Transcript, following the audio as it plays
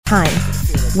time.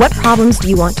 What problems do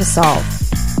you want to solve?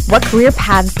 What career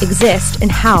paths exist and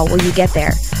how will you get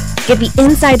there? Get the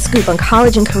inside scoop on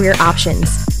college and career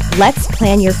options. Let's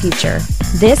plan your future.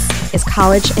 This is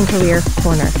College and Career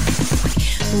Corner.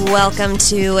 Welcome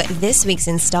to this week's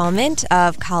installment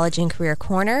of College and Career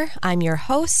Corner. I'm your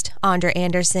host, Andra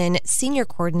Anderson, Senior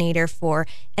Coordinator for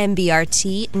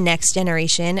MBRT Next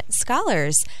Generation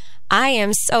Scholars. I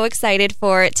am so excited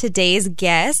for today's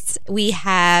guests. We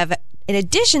have, in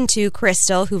addition to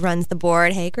Crystal, who runs the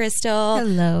board. Hey, Crystal.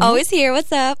 Hello. Always here.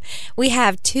 What's up? We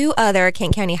have two other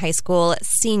Kent County High School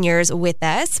seniors with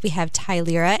us. We have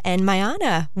Tylera and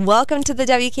Mayana. Welcome to the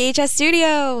WKHS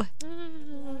studio.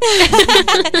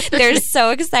 They're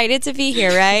so excited to be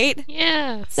here, right?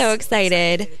 Yeah. So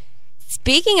excited.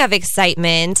 Speaking of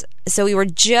excitement, so we were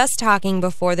just talking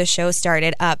before the show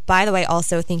started. By the way,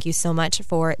 also, thank you so much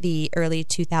for the early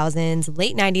 2000s,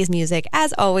 late 90s music.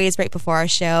 As always, right before our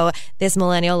show, this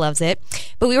millennial loves it.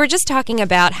 But we were just talking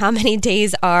about how many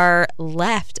days are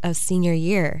left of senior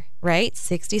year, right?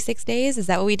 66 days? Is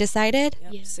that what we decided?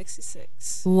 Yep, yeah.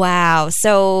 66. Wow.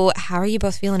 So how are you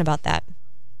both feeling about that?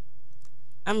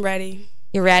 I'm ready.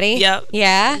 You're ready? Yep.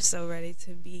 Yeah? I'm so ready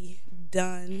to be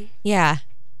done. Yeah.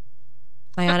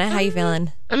 Mayana, how you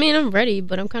feeling? I mean, I'm ready,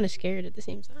 but I'm kind of scared at the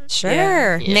same time. Sure.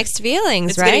 Yeah. Mixed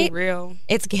feelings, It's right? getting real.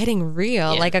 It's getting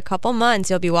real. Yeah. Like a couple months,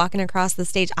 you'll be walking across the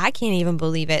stage. I can't even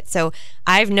believe it. So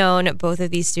I've known both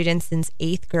of these students since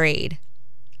 8th grade.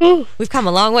 Ooh. We've come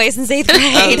a long way since 8th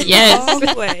grade. yes.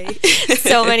 Long way.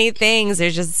 So many things.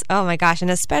 There's just, oh my gosh.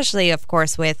 And especially, of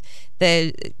course, with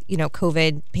the,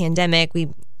 COVID pandemic,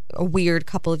 a weird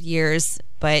couple of years,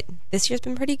 but this year's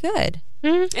been pretty good.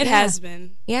 Mm-hmm. It has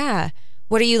been. Yeah.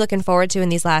 What are you looking forward to in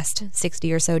these last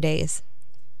 60 or so days?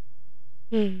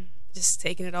 Just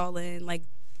taking it all in, like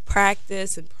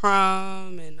practice and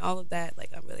prom and all of that.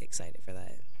 Like, I'm really excited for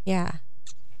that. Yeah.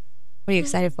 What are you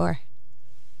excited for?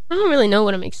 I don't really know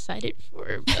what I'm excited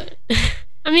for, but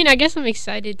I mean, I guess I'm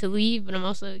excited to leave, but I'm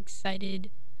also excited,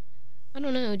 I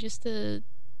don't know, just to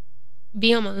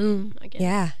be on my own, I guess.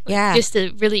 Yeah, Like, yeah. Just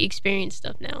to really experience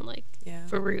stuff now, like, Yeah.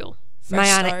 for real. Fresh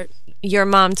Mayana, start. your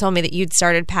mom told me that you'd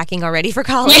started packing already for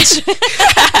college. She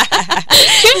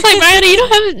was like,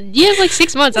 Brianna, you have like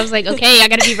 6 months. I was like, okay, I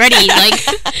gotta be ready. Like,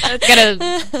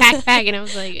 gotta pack. And I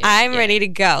was like, I'm ready to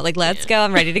go. Like, let's go.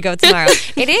 I'm ready to go tomorrow.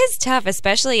 It is tough,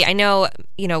 especially, I know,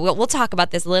 we'll talk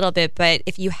about this a little bit, but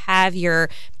if you have your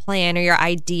plan or your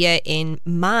idea in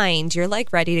mind, you're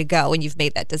like ready to go when you've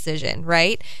made that decision,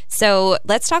 right? So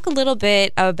let's talk a little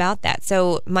bit about that.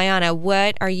 So Mayana,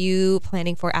 what are you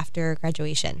planning for after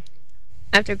graduation?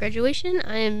 After graduation,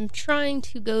 I am trying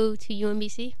to go to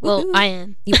UMBC. Well, Woohoo. I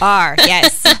am. You are,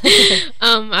 yes.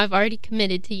 I've already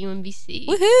committed to UMBC.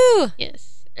 Woohoo!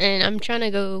 Yes. And I'm trying to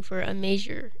go for a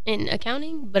major in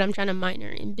accounting, but I'm trying to minor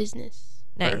in business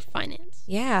or Nice. finance.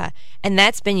 Yeah. And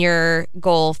that's been your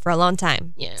goal for a long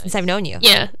time. Yeah. Since I've known you.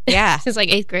 Yeah. Yeah. Since like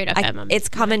 8th grade, I've had my It's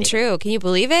coming my true. Can you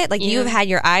believe it? Like, you've Yeah. had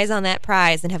your eyes on that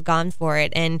prize and have gone for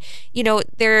it. And,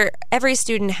 every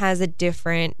student has a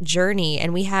different journey.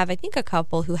 And we have, I think, a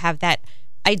couple who have that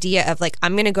idea of like,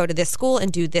 I'm going to go to this school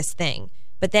and do this thing.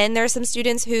 But then there are some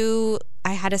students who,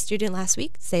 I had a student last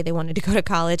week say they wanted to go to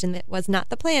college and that was not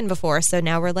the plan before. So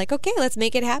now we're like, okay, let's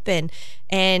make it happen.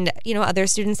 And, other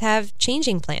students have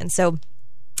changing plans. So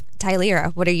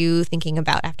Tylera, what are you thinking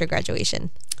about after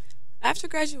graduation? After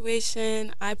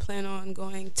graduation, I plan on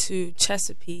going to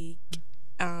Chesapeake,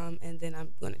 and then I'm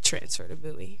going to transfer to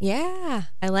Bowie. Yeah,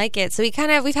 I like it. So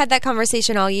we've had that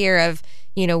conversation all year of,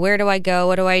 where do I go?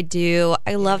 What do I do?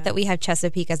 I love that we have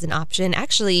Chesapeake as an option.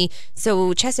 Actually,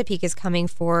 so Chesapeake is coming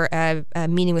for a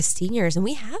meeting with seniors, and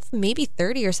we have maybe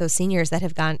 30 or so seniors that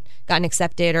have gotten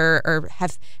accepted or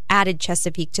have added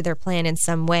Chesapeake to their plan in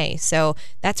some way. So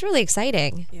that's really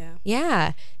exciting. Yeah.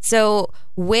 Yeah. So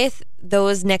with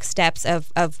those next steps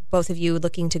of both of you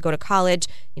looking to go to college,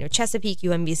 Chesapeake,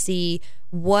 UMBC,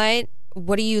 what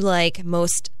are you like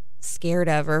most scared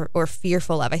of or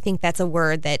fearful of? I think that's a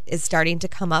word that is starting to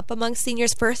come up among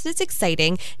seniors. First, it's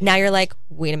exciting. Now you're like,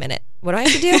 wait a minute, what do I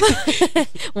have to do?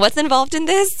 What's involved in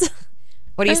this?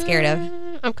 What are you scared of?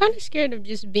 I'm kind of scared of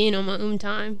just being on my own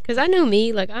time because I know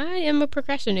me. Like, I am a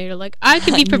procrastinator. Like, I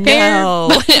could be prepared, No.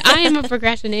 but I am a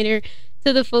procrastinator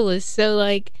to the fullest. So,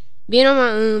 like, being on my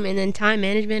own and then time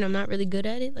management, I'm not really good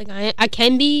at it. Like, I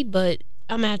can be, but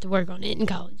I'm gonna have to work on it in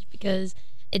college because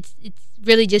it's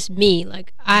really just me.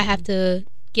 Like, I have to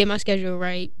get my schedule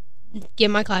right, get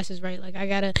my classes right. Like, I'm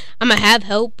gonna have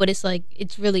help, but it's like,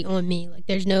 it's really on me. Like,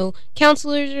 there's no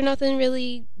counselors or nothing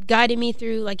really guiding me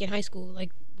through, like, in high school.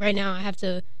 Like, right now I have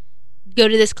to go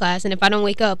to this class, and if I don't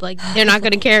wake up, like, they're not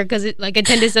going to care because like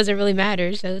attendance doesn't really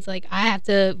matter. So it's like I have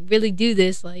to really do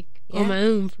this like on my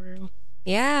own for real.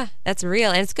 Yeah, that's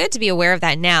real. And it's good to be aware of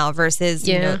that now versus,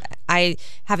 you know, I,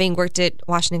 having worked at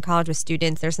Washington College with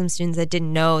students, there's some students that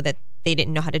didn't know that they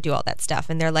didn't know how to do all that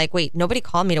stuff. And they're like, wait, nobody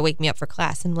called me to wake me up for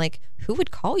class. And I'm like, who would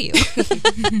call you?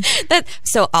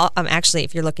 Actually,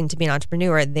 if you're looking to be an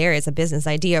entrepreneur, there is a business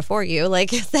idea for you, like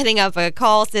setting up a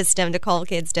call system to call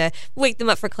kids to wake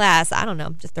them up for class. I don't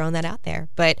know, just throwing that out there.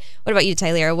 But what about you,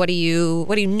 Tyler? What are you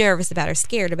nervous about or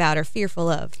scared about or fearful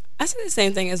of? I say the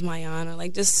same thing as Mayana,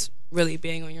 like just really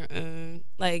being on your own.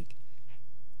 Like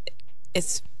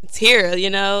it's here, you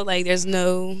know, like there's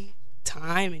no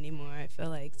time anymore, I feel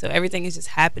like. So everything is just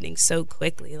happening so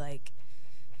quickly, like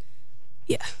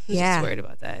I'm just worried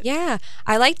about that. Yeah.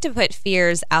 I like to put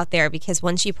fears out there because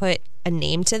once you put a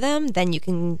name to them, then you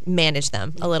can manage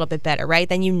them a little bit better, right?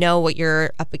 Then you know what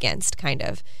you're up against, kind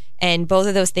of. And both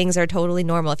of those things are totally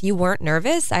normal. If you weren't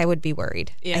nervous, I would be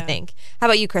worried, I think. How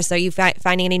about you, Chris? Are you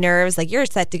finding any nerves? Like, you're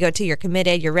set to go to, you're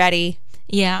committed, you're ready?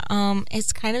 Yeah,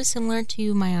 it's kind of similar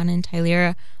to Mayana and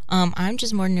Tylera. I'm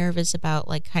just more nervous about,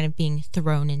 like, kind of being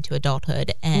thrown into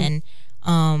adulthood. And,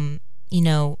 you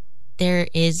know, there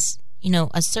is, you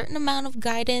know, a certain amount of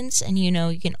guidance. And, you know,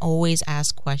 you can always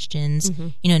ask questions.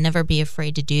 You know, never be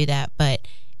afraid to do that. But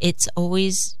it's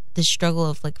always the struggle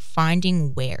of, like,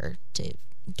 finding where to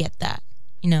get that.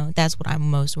 You know, that's what I'm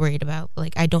most worried about.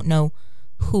 Like, I don't know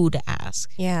who to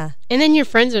ask. Yeah. And then your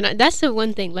friends are not. That's the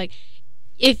one thing. Like,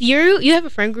 if you have a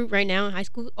friend group right now in high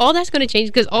school, all that's going to change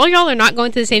because all y'all are not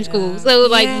going to the same school. So,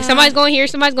 like, somebody's going here,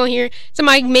 somebody's going here.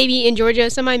 Somebody may be in Georgia,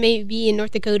 somebody may be in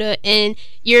North Dakota, and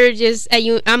you're just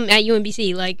I'm at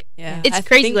UMBC. Like, it's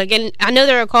crazy. Like, and I know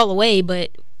they're a call away, but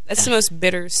that's the most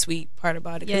bittersweet part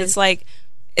about it. Because it's like,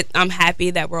 I'm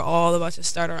happy that we're all about to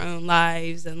start our own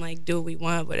lives and, like, do what we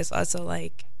want, but it's also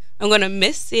like, I'm going to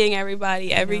miss seeing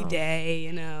everybody every day,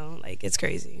 you know, like, it's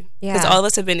crazy. Yeah. Because all of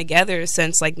us have been together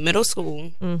since, like, middle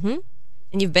school. And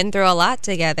you've been through a lot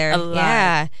together. A lot.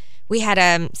 Yeah. We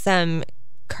had some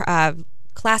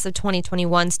class of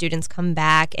 2021 students come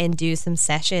back and do some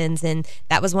sessions, and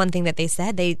that was one thing that they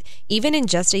said. They, even in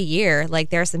just a year,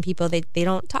 like, there are some people they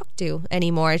don't talk to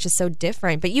anymore. It's just so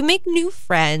different. But you make new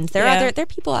friends. There are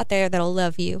people out there that'll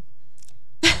love you.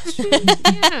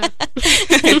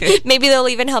 Maybe they'll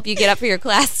even help you get up for your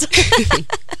class.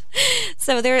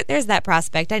 So there's that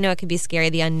prospect. I know it can be scary,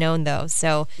 the unknown, though.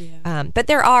 So, but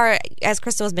there are, as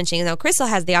Crystal was mentioning, though, Crystal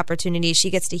has the opportunity. She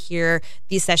gets to hear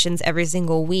these sessions every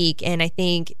single week. And I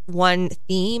think one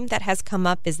theme that has come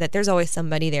up is that there's always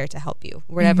somebody there to help you.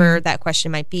 Whatever that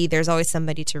question might be, there's always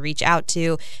somebody to reach out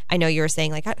to. I know you were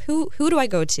saying, like, who do I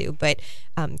go to? But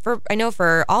I know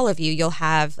for all of you, you'll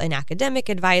have an academic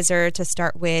advisor to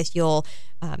start with. You'll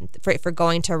for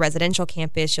going to a residential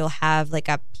campus, you'll have like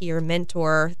a peer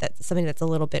mentor, that's somebody that's a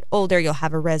little bit older. You'll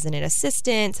have a resident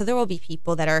assistant. So there will be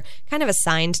people that are kind of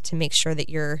assigned to make sure that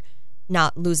you're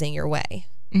not losing your way.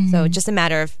 So just a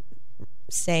matter of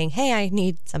saying, hey, I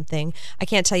need something. I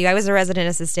can't tell you, I was a resident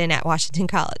assistant at Washington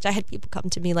College. I had people come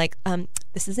to me like,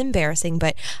 this is embarrassing,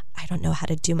 but I don't know how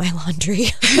to do my laundry.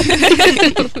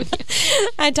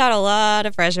 I taught a lot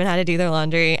of freshmen how to do their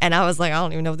laundry, and I was like, I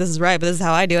don't even know if this is right, but this is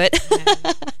how I do it.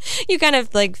 You kind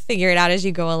of like figure it out as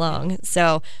you go along.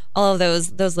 So all of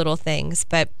those little things.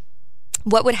 But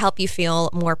what would help you feel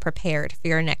more prepared for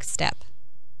your next step?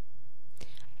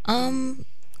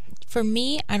 For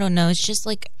me, I don't know. It's just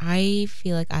like I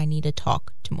feel like I need to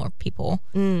talk to more people.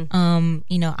 You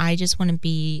know, I just want to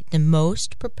be the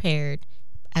most prepared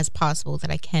as possible that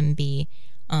I can be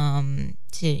to,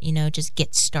 you know, just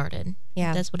get started.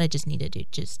 Yeah. That's what I just need to do,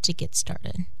 just to get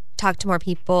started. Talk to more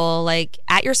people, like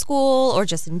at your school or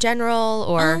just in general,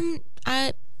 or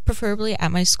I preferably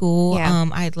at my school.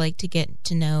 I'd like to get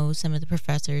to know some of the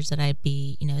professors that I'd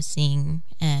be, you know, seeing,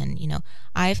 and, you know,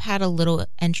 I've had a little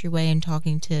entryway in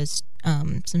talking to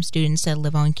some students that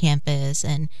live on campus,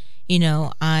 and, you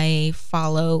know, I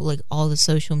follow like all the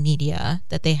social media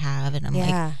that they have, and I'm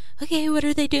like, okay, what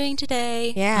are they doing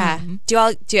today?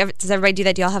 Does everybody do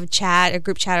that? Do y'all have a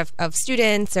group chat of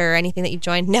students or anything that you've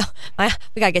joined? No,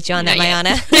 we gotta get you on that,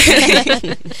 Mayana.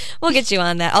 We'll get you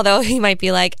on that. Although you might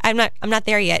be like, I'm not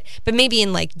there yet, but maybe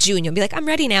in like June you'll be like, I'm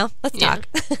ready now. Let's talk.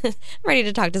 I'm ready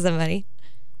to talk to somebody.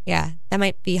 Yeah, that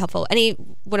might be helpful.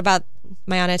 What about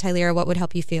Mayana, Tylera? What would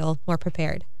help you feel more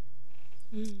prepared?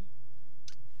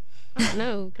 I don't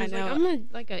know, because like, I'm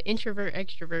an introvert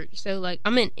extrovert, so like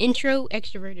I'm an intro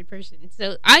extroverted person,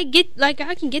 so I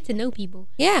can get to know people.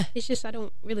 Yeah, it's just I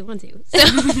don't really want to. So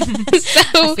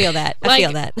I feel that.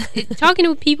 Like, talking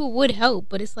to people would help,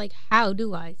 but it's like, how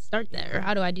do I start that, or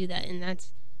how do I do that? And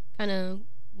that's kind of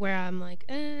where I'm like,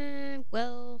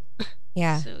 well.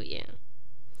 Yeah. So yeah.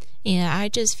 Yeah, I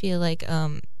just feel like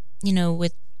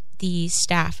with the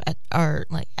staff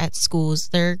at schools,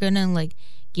 they're gonna like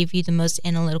give you the most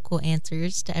analytical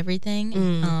answers to everything,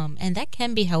 and that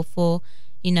can be helpful,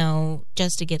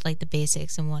 just to get like the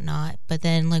basics and whatnot. But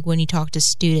then like when you talk to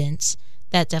students,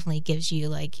 that definitely gives you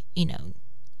like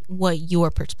what your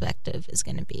perspective is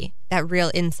going to be. That real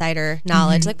insider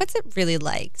knowledge. Like, what's it really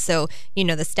like? So,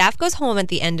 the staff goes home at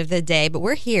the end of the day, but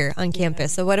we're here on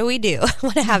campus. So what do we do?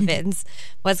 What happens?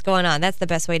 What's going on? That's the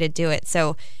best way to do it.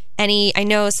 So I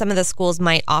know some of the schools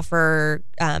might offer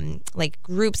like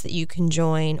groups that you can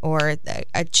join, or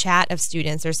a chat of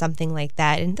students or something like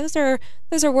that. And those are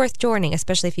worth joining,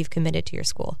 especially if you've committed to your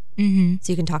school. Mm-hmm.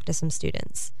 So you can talk to some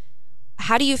students.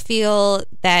 How do you feel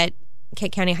that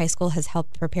Kent County High School has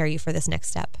helped prepare you for this next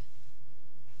step?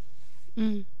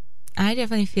 I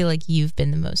definitely feel like you've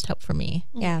been the most help for me.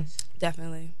 Yeah,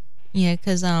 definitely. Yeah,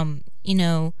 because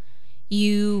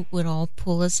you would all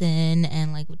pull us in,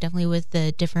 and like definitely with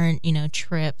the different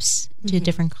trips to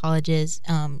different colleges,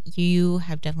 you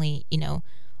have definitely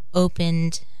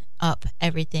opened up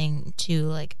everything to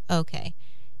like, okay,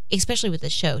 especially with the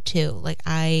show too. Like,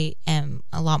 I am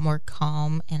a lot more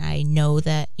calm, and I know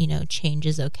that change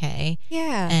is okay.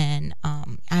 Yeah. And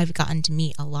I've gotten to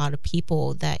meet a lot of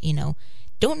people that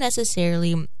don't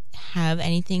necessarily have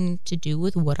anything to do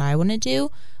with what I want to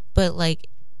do, but like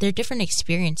their different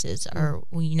experiences are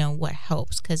what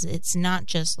helps, because it's not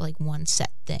just like one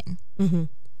set thing.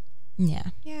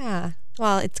 Yeah.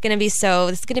 Well, it's going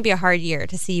to be a hard year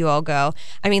to see you all go.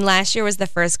 I mean, last year was the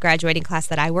first graduating class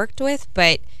that I worked with,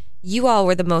 but you all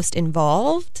were the most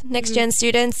involved next gen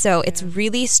students, so it's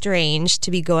really strange to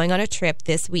be going on a trip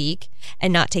this week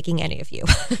and not taking any of you.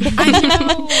 I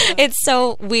know. It's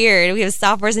so weird. We have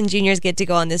sophomores and juniors get to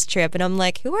go on this trip, and I'm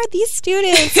like, who are these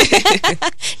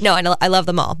students? No, I love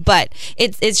them all, but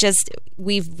it's just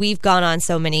we've gone on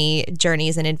so many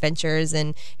journeys and adventures,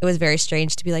 and it was very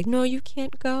strange to be like, no, you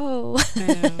can't go.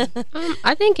 I know.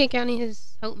 I think Kent County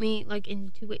has helped me like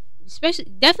in two ways, especially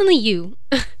definitely you.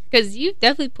 Because you've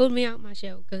definitely pulled me out my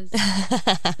shell. Because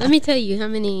let me tell you how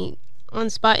many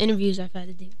on-spot interviews I've had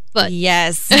to do. But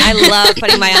yes, I love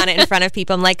putting Mayana in front of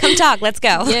people. I'm like, come talk, let's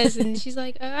go. Yes, and she's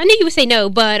like, I knew you would say no,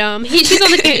 but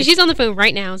she's on the phone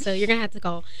right now, so you're gonna have to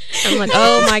call. I'm like,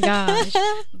 oh my gosh.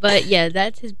 But yeah,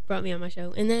 that has brought me on my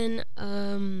show. And then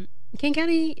Kent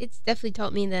County, it's definitely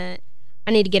taught me that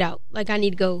I need to get out. Like, I need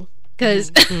to go.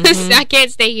 Because I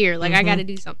can't stay here. Like, I got to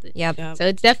do something. Yep. So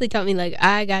it's definitely taught me, like,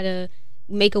 I got to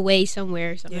make a way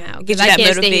somewhere somehow. Get you I that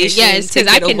can't stay here. motivation Yes, to because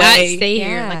I get cannot away. stay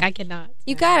here. Yeah. Like, I cannot.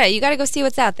 You gotta go see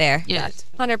what's out there. Yes.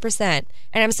 100%.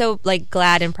 And I'm so like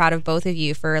glad and proud of both of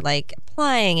you for like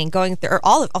applying and going through, or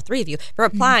all three of you for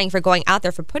applying, for going out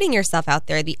there, for putting yourself out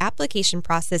there. The application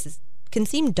process can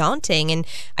seem daunting, and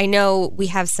I know we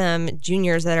have some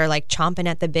juniors that are like chomping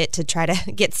at the bit to try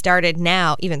to get started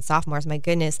now, even sophomores, my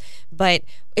goodness. But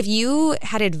if you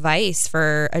had advice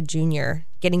for a junior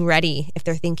getting ready, if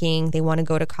they're thinking they want to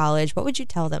go to college, what would you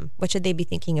tell them? What should they be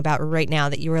thinking about right now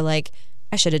that you were like,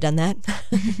 I should have done that?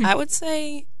 I would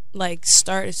say, like,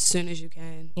 start as soon as you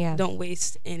can. Yeah. Don't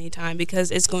waste any time,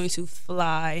 because it's going to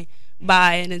fly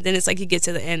by, and then it's like you get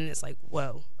to the end and it's like,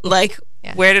 whoa, like,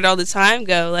 where did all the time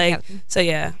go? Like, so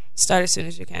yeah, start as soon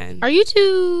as you can. Are you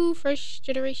two first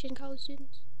generation college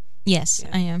students? Yes,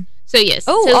 I am. So yes.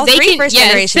 Oh, so all three first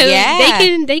generation. So Yeah.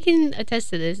 they can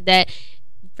attest to this, that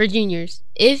for juniors,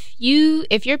 if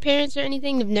your parents or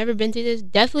anything have never been through this,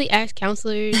 definitely ask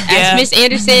counselors, ask Miss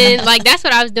Anderson. Like, that's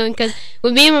what I was doing, because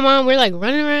with me and my mom, we're like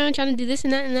running around trying to do this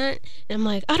and that, and I'm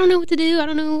like, I don't know what to do. I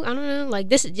don't know. Like,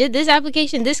 this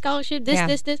application, this scholarship,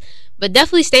 this. But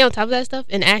definitely stay on top of that stuff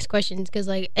and ask questions, because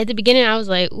like at the beginning I was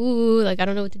like, ooh, like I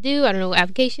don't know what to do. I don't know what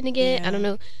application to get. I don't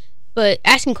know. But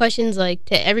asking questions, like,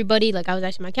 to everybody, like, I was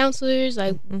asking my counselors,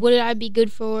 like, what would I be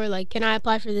good for? Like, can I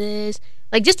apply for this?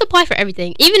 Like, just apply for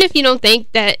everything. Even if you don't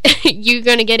think that you're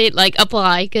going to get it, like,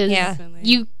 apply, because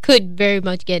you could very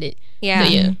much get it. Yeah.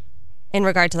 So, yeah. In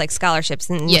regard to, like, scholarships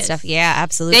and Yes. stuff. Yeah,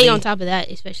 absolutely. Stay on top of that,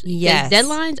 especially. 'Cause Yes.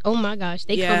 deadlines, oh my gosh,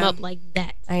 they come Yeah. up like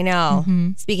that. I know.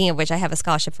 Speaking of which, I have a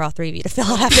scholarship for all three of you to fill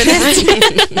out after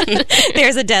this.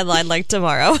 There's a deadline like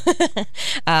tomorrow.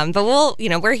 But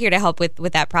we're here to help with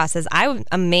that process. I'm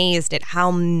amazed at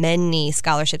how many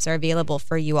scholarships are available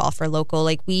for you all for local.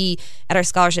 Like, we, at our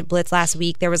scholarship blitz last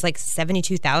week, there was like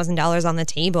 $72,000 on the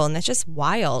table, and that's just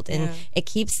wild. And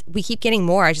we keep getting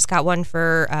more. I just got one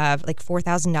for like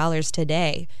 $4,000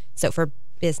 today. So for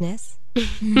business.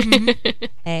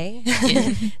 Hey.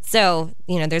 So,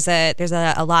 there's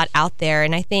a lot out there,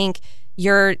 and I think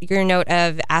your note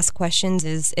of ask questions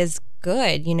is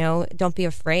good. You know, don't be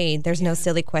afraid. There's no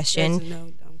silly question. There's no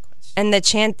dumb question. And the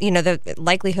chance, you know, the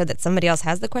likelihood that somebody else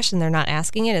has the question, they're not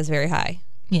asking it, is very high.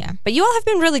 Yeah. But you all have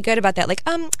been really good about that. Like,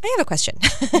 I have a question.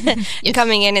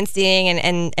 Coming in and seeing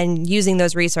and using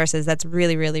those resources. That's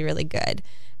really, really, really good.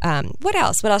 What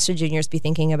else? What else should juniors be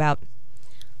thinking about?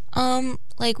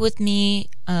 Like with me,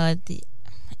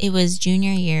 it was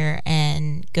junior year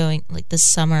and going like the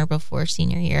summer before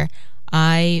senior year,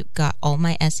 I got all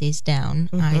my essays down.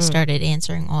 I started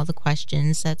answering all the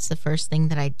questions. That's the first thing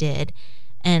that I did.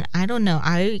 And I don't know,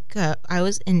 I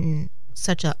was in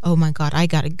such a, oh my God, I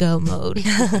gotta go mode.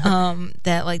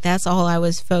 That like, that's all I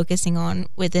was focusing on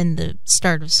within the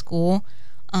start of school.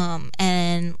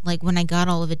 And like when I got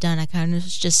all of it done, I kind of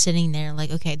was just sitting there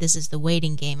like, okay, this is the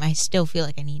waiting game. I still feel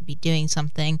like I need to be doing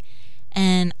something.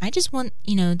 And I just want,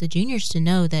 you know, the juniors to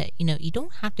know that, you know, you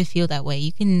don't have to feel that way.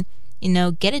 You can, you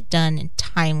know, get it done in a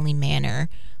timely manner,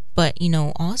 but, you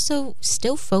know, also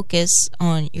still focus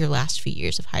on your last few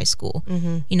years of high school.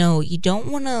 You know, you don't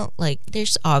want to, like,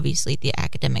 there's obviously the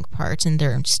academic parts and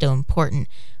they're still important,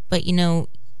 but, you know,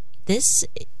 this,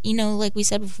 you know, like we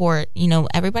said before, you know,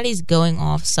 everybody's going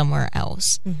off somewhere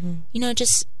else. You know,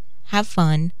 just have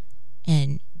fun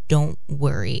and don't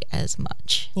worry as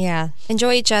much. Yeah.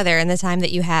 Enjoy each other and the time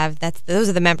that you have. Those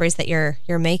are the memories that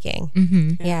you're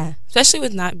making. Yeah. Especially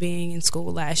with not being in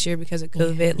school last year because of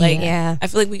COVID. Like, I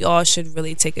feel like we all should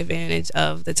really take advantage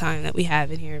of the time that we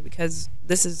have in here because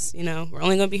this is, you know, we're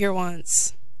only going to be here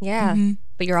once. Yeah.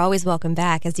 But you're always welcome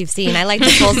back, as you've seen. I like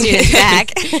to pull students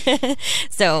back.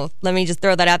 So let me just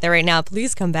throw that out there right now.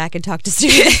 Please come back and talk to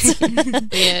students.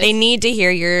 They need to hear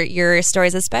your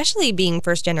stories, especially being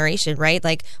first generation, right?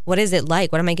 Like, what is it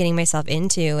like? What am I getting myself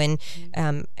into? And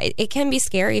it can be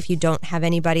scary if you don't have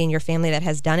anybody in your family that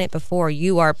has done it before.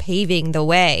 You are paving the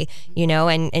way, you know,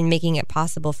 and making it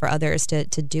possible for others to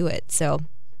do it. So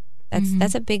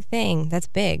that's a big thing. That's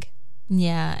big.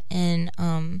 Yeah. And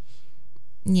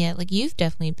yeah, like you've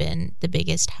definitely been the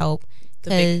biggest help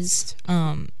because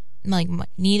like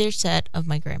neither set of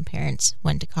my grandparents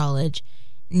went to college.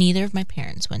 Neither of my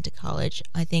parents went to college.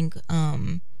 I think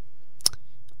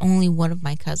only one of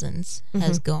my cousins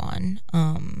has gone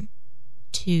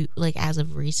to, like, as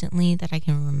of recently that I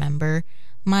can remember.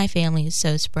 My family is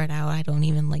so spread out. I don't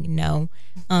even like know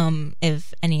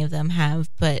if any of them have,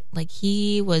 but like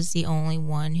he was the only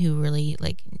one who really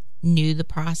like knew the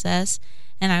process.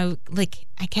 And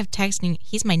I kept texting.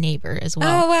 He's my neighbor as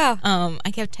well. Oh, wow.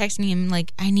 I kept texting him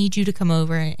like, I need you to come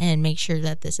over and make sure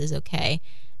that this is okay.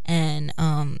 And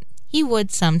he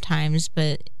would sometimes,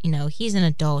 but you know, he's an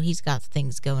adult. He's got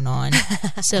things going on.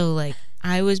 So like,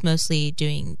 I was mostly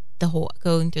going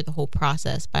through the whole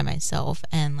process by myself,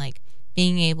 and like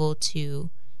being able to,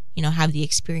 you know, have the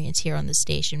experience here on the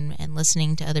station and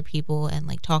listening to other people and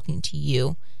like talking to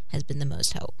you has been the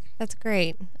most help. That's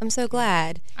great. I'm so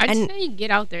glad. I'd say get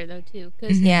out there though too,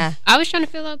 because I was trying to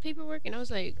fill out paperwork and I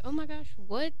was like, oh my gosh,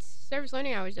 what service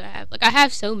learning hours do I have? Like I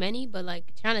have so many, but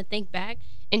like trying to think back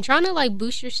and trying to like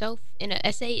boost yourself in an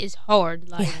essay is hard.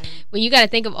 Like when you got to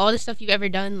think of all the stuff you've ever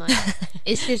done, like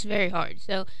it's just very hard.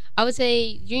 So I would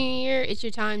say junior year, it's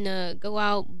your time to go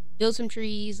out, build some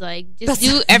trees, like just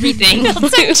do everything.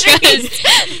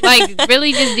 Like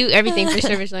really just do everything for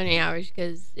service learning hours,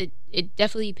 because it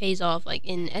definitely pays off, like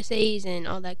in essays and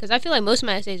all that. Because I feel like most of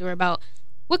my essays were about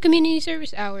what community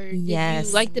service hour did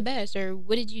you like the best, or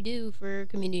what did you do for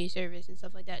community service and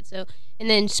stuff like that. So, and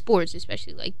then sports,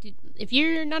 especially, like if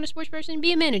you're not a sports person,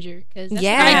 be a manager, because that's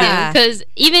what I do. Because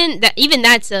even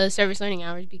that's a service learning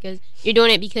hours, because you're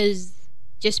doing it because.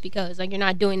 Just because, like, you're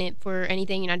not doing it for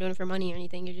anything, you're not doing it for money or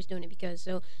anything, you're just doing it because.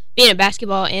 So being a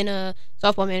basketball and a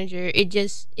softball manager,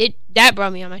 that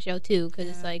brought me on my show too, because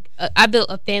it's like I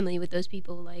built a family with those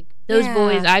people. Like those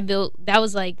boys I built, that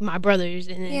was like my brothers,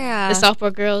 and then the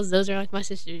softball girls, those are like my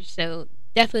sisters. So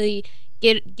definitely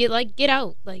get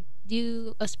out, like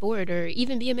do a sport or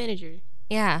even be a manager.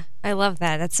 Yeah, I love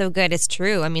that. That's so good. It's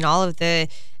true. I mean, all of the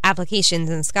applications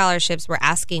and scholarships were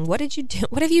asking, what did you do?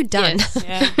 What have you done?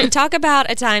 Yes, and talk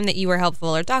about a time that you were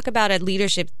helpful, or talk about a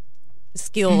leadership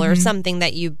skill or something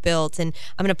that you built. And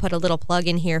I'm going to put a little plug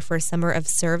in here for Summer of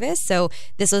Service. So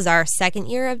this was our second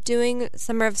year of doing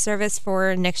Summer of Service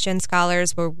for Next Gen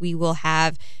Scholars, where we will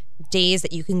have days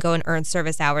that you can go and earn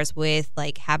service hours with,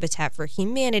 like Habitat for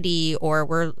Humanity, or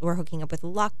we're hooking up with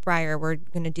Lockbriar. We're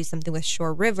going to do something with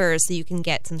Shore Rivers, so you can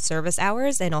get some service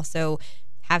hours and also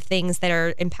have things that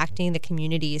are impacting the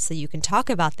community, so you can talk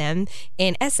about them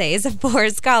in essays for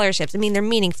scholarships. I mean, they're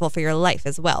meaningful for your life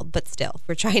as well, but still,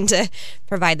 we're trying to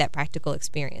provide that practical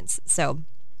experience. So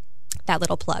that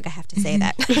little plug, I have to say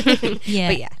that. Yeah.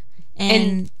 But yeah.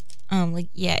 And like,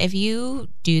 yeah, if you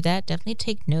do that, definitely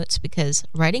take notes, because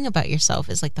writing about yourself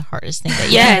is like the hardest thing that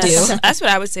you can do. That's what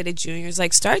I would say to juniors.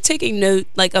 Like, start taking note,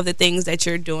 like, of the things that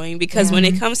you're doing, because when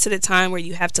it comes to the time where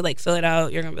you have to, like, fill it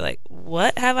out, you're gonna be like,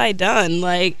 what have I done?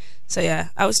 Like, so yeah,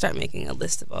 I would start making a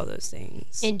list of all those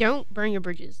things. And don't burn your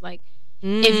bridges. Like,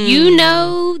 if you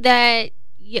know that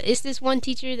it's this one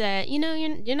teacher that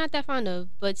you're not that fond of,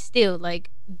 but still, like,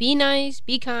 be nice,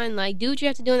 be kind, like, do what you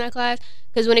have to do in that class.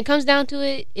 Because when it comes down to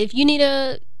it, if you need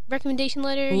a recommendation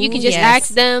letter, you can just ask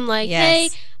them, like, hey,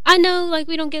 I know, like,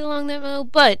 we don't get along that well,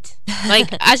 but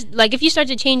like, if you start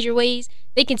to change your ways,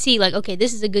 they can see, like, okay,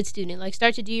 this is a good student. Like,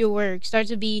 start to do your work, start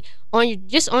to be on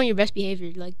your best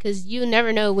behavior, like, because you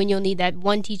never know when you'll need that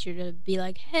one teacher to be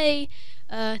like, hey,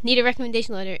 need a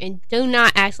recommendation letter, and do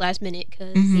not ask last minute,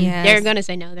 because they're gonna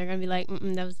say no. They're gonna be like,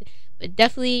 that was it. But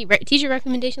definitely teacher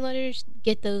recommendation letters,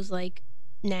 get those, like,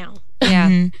 now.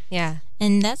 Yeah.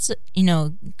 And that's,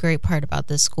 great part about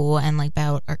this school and, like,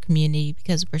 about our community,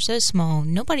 because we're so small,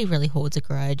 nobody really holds a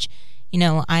grudge.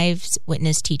 I've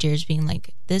witnessed teachers being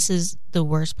like, this is the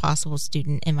worst possible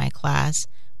student in my class,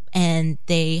 and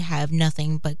they have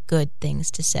nothing but good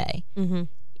things to say.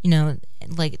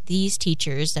 Like, these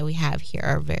teachers that we have here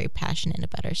are very passionate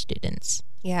about our students.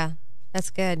 Yeah, that's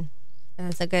good.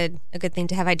 That's a good thing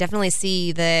to have. I definitely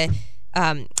see the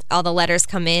all the letters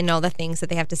come in, all the things that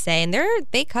they have to say, and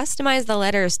they customize the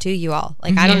letters to you all.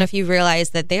 Like, I don't know if you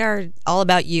realize that they are all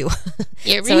about you.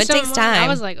 Yeah, so it takes time. I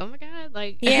was like, oh my god,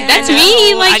 like, yeah, that's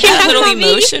me. Like, I got a little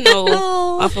emotional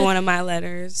Oh. off of one of my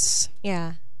letters.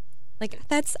 Yeah, like,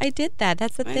 I did that.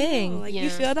 That's the I thing. know, like, you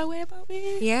feel that way about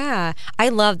me? Yeah.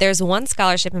 There's one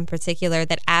scholarship in particular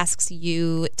that asks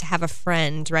you to have a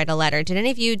friend write a letter. Did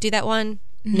any of you do that one?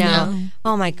 No.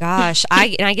 Oh my gosh. I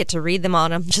get to read them all,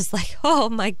 and I'm just like, oh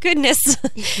my goodness.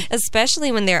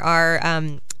 Especially when there are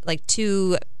like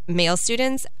two male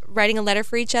students writing a letter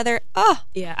for each other. Oh.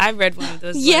 Yeah, I read one of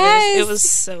those Yes. letters. It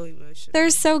was so emotional.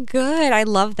 They're so good. I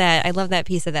love that. I love that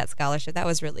piece of that scholarship. That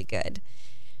was really good.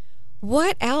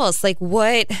 What else? Like,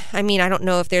 I don't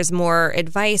know if there's more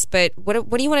advice, but what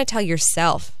do you want to tell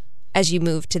yourself as you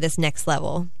move to this next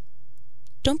level?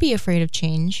 Don't be afraid of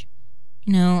change.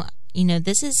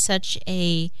 This is such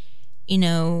a,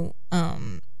 can't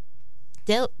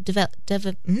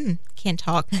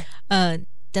talk.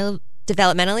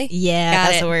 Developmentally? Yeah, Got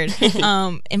that's it. the word.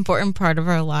 Important part of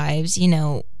our lives.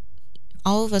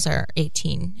 All of us are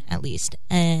 18 at least,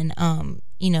 and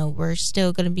we're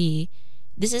still going to be.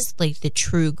 This is like the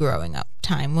true growing up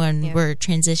time when we're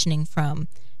transitioning from,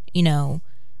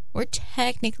 we're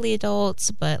technically adults,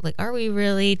 but, like, are we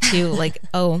really to, like,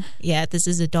 oh yeah, this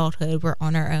is adulthood, we're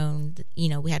on our own,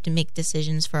 we have to make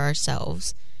decisions for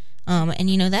ourselves,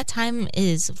 and that time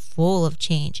is full of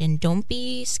change, and don't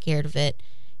be scared of it.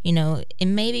 It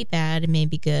may be bad, it may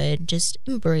be good, just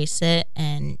embrace it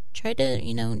and try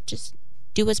to just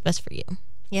do what's best for you.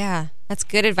 Yeah, that's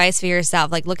good advice for yourself.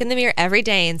 Like, look in the mirror every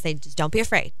day and say, just don't be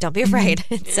afraid. Don't be afraid.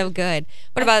 It's so good.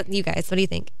 What about you guys? What do you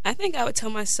think? I think I would tell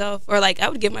myself, or, like, I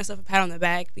would give myself a pat on the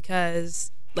back,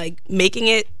 because, like, making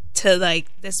it to, like,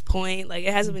 this point, like,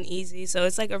 it hasn't been easy. So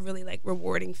it's, like, a really, like,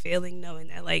 rewarding feeling knowing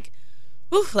that, like,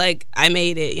 oof, like, I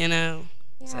made it, Yeah.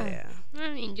 So, yeah. I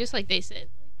mean, just like they said,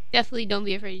 definitely don't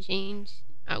be afraid to change.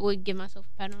 I would give myself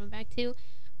a pat on the back too,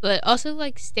 but also,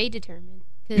 like, stay determined,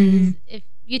 because if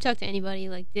you talk to anybody,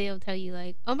 like, they'll tell you,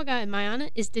 like, oh my god, Mayana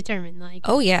is determined. Like,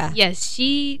 oh yeah, yes,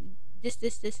 she this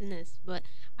and this. But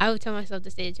I would tell myself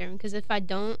to stay determined, because if I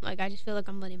don't, like, I just feel like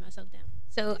I'm letting myself down.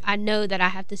 So I know that I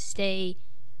have to stay,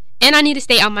 and I need to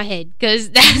stay out my head, because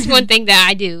that's one thing that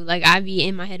I do. Like, I be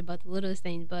in my head about the littlest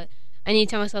things, but I need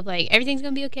to tell myself, like, everything's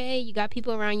gonna be okay. You got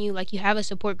people around you, like, you have a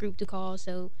support group to call,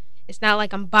 so it's not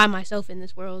like I'm by myself in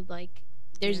this world. Like,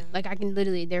 there's like, I can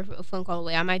literally, they're a phone call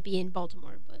away. I might be in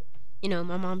Baltimore, but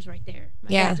my mom's right there, my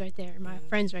dad's right there, my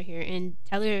friend's right here, and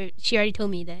tell her, she already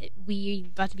told me that we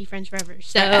about to be friends forever.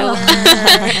 So, so I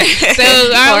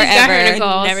always got her to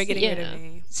call. Never getting rid of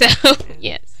me. So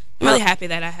yes, I'm really happy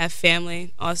that I have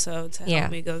family also to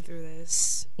help me go through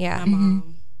this. Yeah. My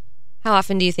mom. How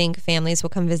often do you think families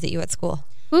will come visit you at school?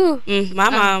 My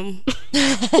mom.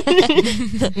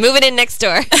 Moving in next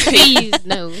door. Please,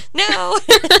 no. No.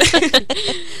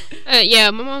 Yeah,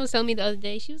 my mom was telling me the other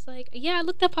day, she was like, yeah, I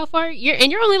looked up how far you're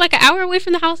only like an hour away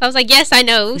from the house. I was like, yes, I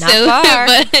know. Not far.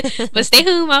 but stay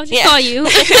home, I'll just call you.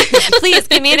 Please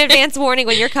give me an advance warning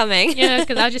when you're coming. Yeah,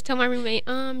 because I'll just tell my roommate,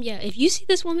 if you see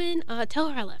this woman, tell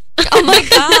her I left. Oh my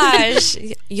gosh.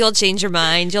 You'll change your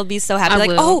mind. You'll be so happy. I like,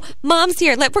 will. oh, mom's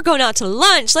here. We're going out to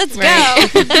lunch. Let's go.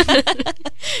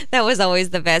 That was always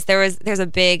the best. There was there's a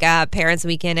big parents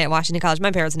weekend at Washington College.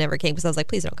 My parents never came because I was like,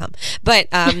 please don't come. But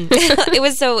it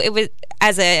was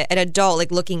as an adult,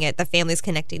 like looking at the families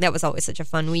connecting, that was always such a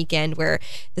fun weekend where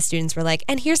the students were like,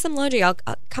 and here's some laundry. I'll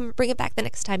come bring it back the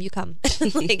next time you come.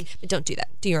 Like, but don't do that.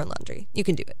 Do your own laundry. You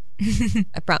can do it.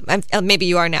 I promise. Maybe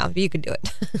you are now, but you can do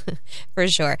it for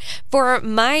sure. For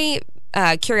my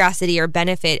curiosity or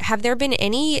benefit, have there been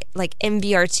any like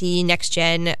MVRT next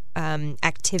gen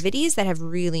activities that have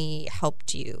really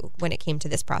helped you when it came to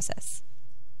this process?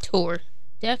 Tour,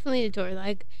 definitely the tour.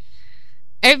 Like,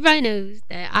 everybody knows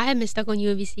that I have been stuck on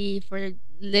UMBC for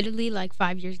literally like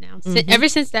 5 years now. Ever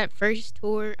since that first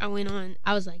tour I went on,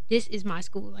 I was like, this is my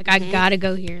school. Like, I gotta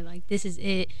go here. Like, this is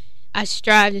it. I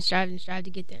strived to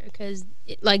get there because,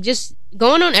 like, just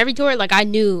going on every tour, like, I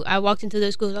knew I walked into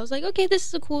those schools. I was like, okay, this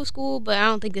is a cool school, but I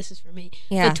don't think this is for me.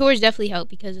 Yeah. So tours definitely help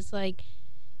because it's like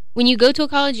when you go to a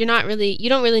college, you don't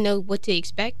really know what to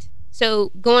expect.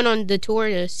 So going on the tour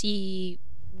to see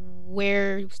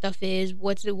where stuff is,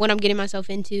 what I'm getting myself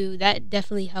into, that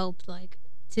definitely helped, like,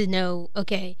 to know,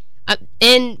 okay.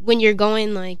 And when you're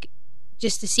going, like,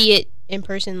 just to see it in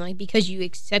person, like, because you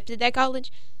accepted that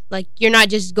college, like, you're not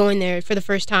just going there for the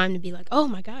first time to be like, oh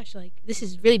my gosh, like, this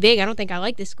is really big. I don't think I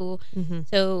like this school.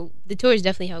 So the tours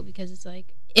definitely help because it's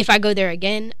like, if I go there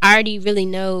again, I already really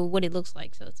know what it looks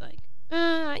like. So it's like,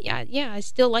 yeah, I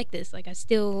still like this. Like, I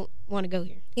still want to go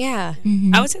here. Yeah.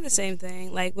 I would say the same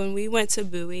thing. Like, when we went to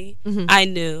Bowie, I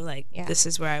knew, like, this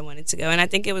is where I wanted to go. And I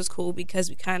think it was cool because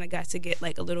we kind of got to get,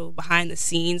 like, a little behind the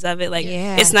scenes of it. Like,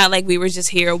 it's not like we were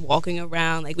just here walking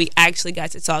around. Like, we actually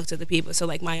got to talk to the people. So,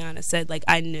 like Mayana said, like,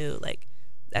 I knew, like,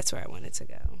 that's where I wanted to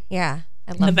go. Yeah.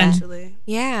 I love Eventually. that.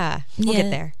 Yeah. We'll get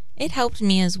there. It helped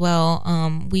me as well.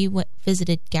 We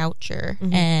visited Goucher,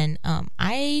 and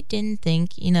I didn't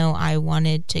think, I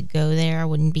wanted to go there. I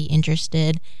wouldn't be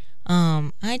interested.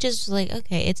 I just was like,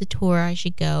 okay, it's a tour. I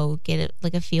should go get it,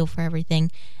 like, a feel for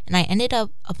everything. And I ended up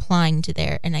applying to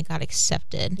there, and I got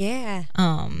accepted. Yeah.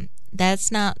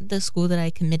 That's not the school that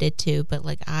I committed to, but,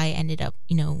 like, I ended up,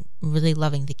 really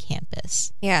loving the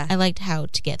campus. Yeah. I liked how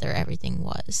together everything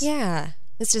was. Yeah.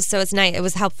 It's just, so it's nice. It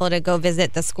was helpful to go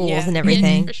visit the schools and Yeah,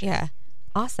 everything. for sure. Yeah.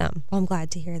 Awesome. Well, I'm glad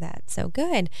to hear that. So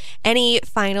good. Any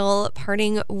final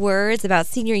parting words about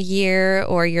senior year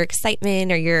or your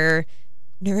excitement or your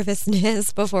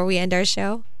nervousness before we end our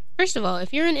show? First of all,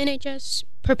 if you're in NHS,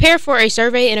 prepare for a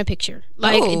survey and a picture.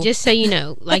 Like, just so you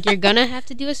know, like, you're going to have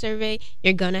to do a survey.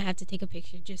 You're going to have to take a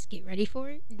picture. Just get ready for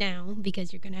it now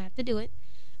because you're going to have to do it.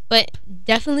 But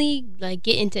definitely, like,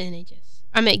 get into NHS.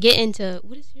 Get into,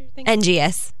 what is your thing?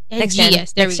 NGS. Next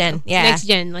gen. Yeah. Next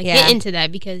gen. Like, get into that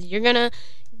because you're going to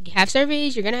have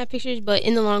surveys, you're going to have pictures, but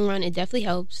in the long run, it definitely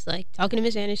helps. Like, talking to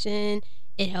Miss Anderson,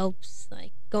 it helps.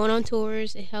 Like, going on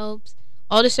tours, it helps.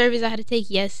 All the surveys I had to take,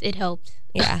 yes, it helped.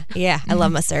 Yeah. I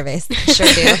love my surveys.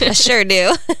 I sure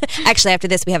do. Actually, after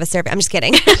this, we have a survey. I'm just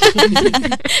kidding.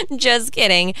 Just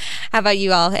kidding. How about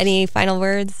you all? Any final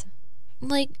words?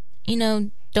 Like,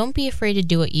 don't be afraid to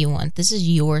do what you want. This is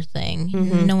your thing.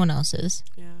 No one else's.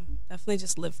 Yeah. Definitely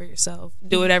just live for yourself.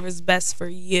 Do whatever's best for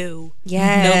you.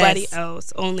 Yes. Nobody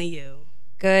else. Only you.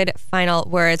 Good final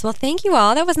words. Well, thank you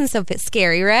all. That wasn't so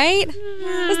scary, right? Not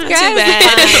too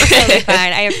bad. Fine. Totally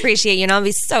fine. I appreciate you, and I'll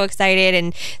be so excited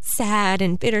and sad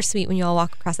and bittersweet when you all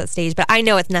walk across that stage. But I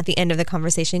know it's not the end of the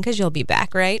conversation because you'll be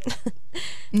back, right?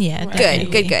 Yeah.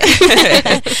 Good.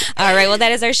 All right. Well,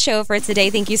 that is our show for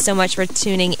today. Thank you so much for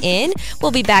tuning in.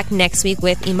 We'll be back next week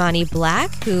with Imani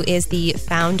Black, who is the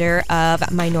founder of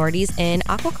Minorities in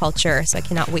Aquaculture. So I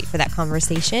cannot wait for that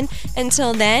conversation.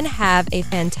 Until then, have a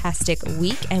fantastic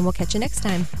week, and we'll catch you next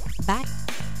time. Bye.